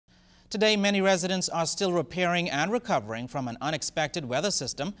Today, many residents are still repairing and recovering from an unexpected weather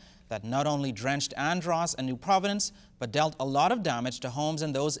system that not only drenched Andros and New Providence, but dealt a lot of damage to homes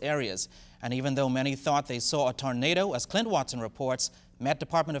in those areas. And even though many thought they saw a tornado, as Clint Watson reports, Met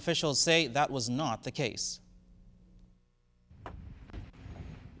Department officials say that was not the case.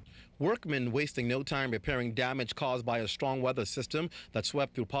 Workmen wasting no time repairing damage caused by a strong weather system that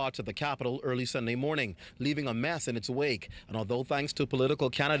swept through parts of the capital early Sunday morning, leaving a mess in its wake. And although thanks to political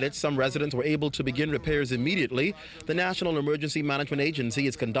candidates, some residents were able to begin repairs immediately, the National Emergency Management Agency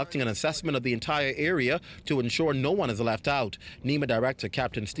is conducting an assessment of the entire area to ensure no one is left out. NEMA Director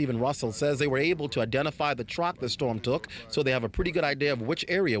Captain Stephen Russell says they were able to identify the track the storm took, so they have a pretty good idea of which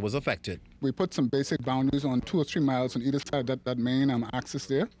area was affected. We put some basic boundaries on 2 or 3 miles on either side of that main axis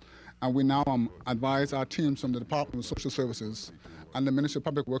there. And we now advise our teams from the Department of Social Services and the Ministry of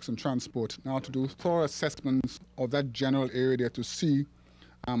Public Works and Transport now to do thorough assessments of that general area there to see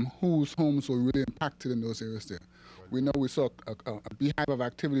whose homes were really impacted in those areas there. We know we saw a beehive of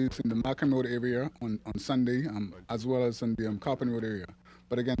activities in the Malcolm Road area on Sunday, as well as in the Carpenter Road area.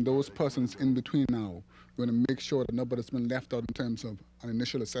 But again, those persons in between now, we're going to make sure that nobody's been left out in terms of an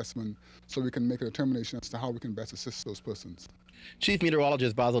initial assessment so we can make a determination as to how we can best assist those persons. Chief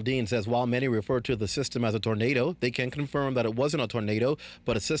Meteorologist Basil Dean says while many refer to the system as a tornado, they can confirm that it wasn't a tornado,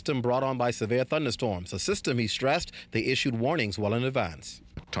 but a system brought on by severe thunderstorms. A system, he stressed, they issued warnings well in advance.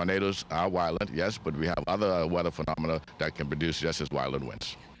 Tornadoes are violent, yes, but we have other weather phenomena that can produce just as violent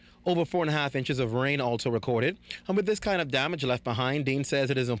winds. Over 4.5 inches of rain also recorded. And with this kind of damage left behind, Dean says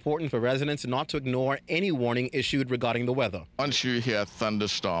it is important for residents not to ignore any warning issued regarding the weather. Once you hear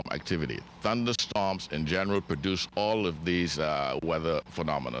thunderstorm activity, thunderstorms in general produce all of these weather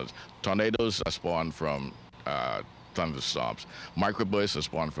phenomena. Tornadoes are spawned from thunderstorms. Microbursts are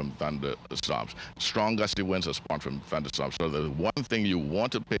spawned from thunderstorms. Strong gusty winds are spawned from thunderstorms. So the one thing you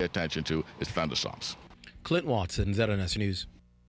want to pay attention to is thunderstorms. Clint Watson, ZNS News.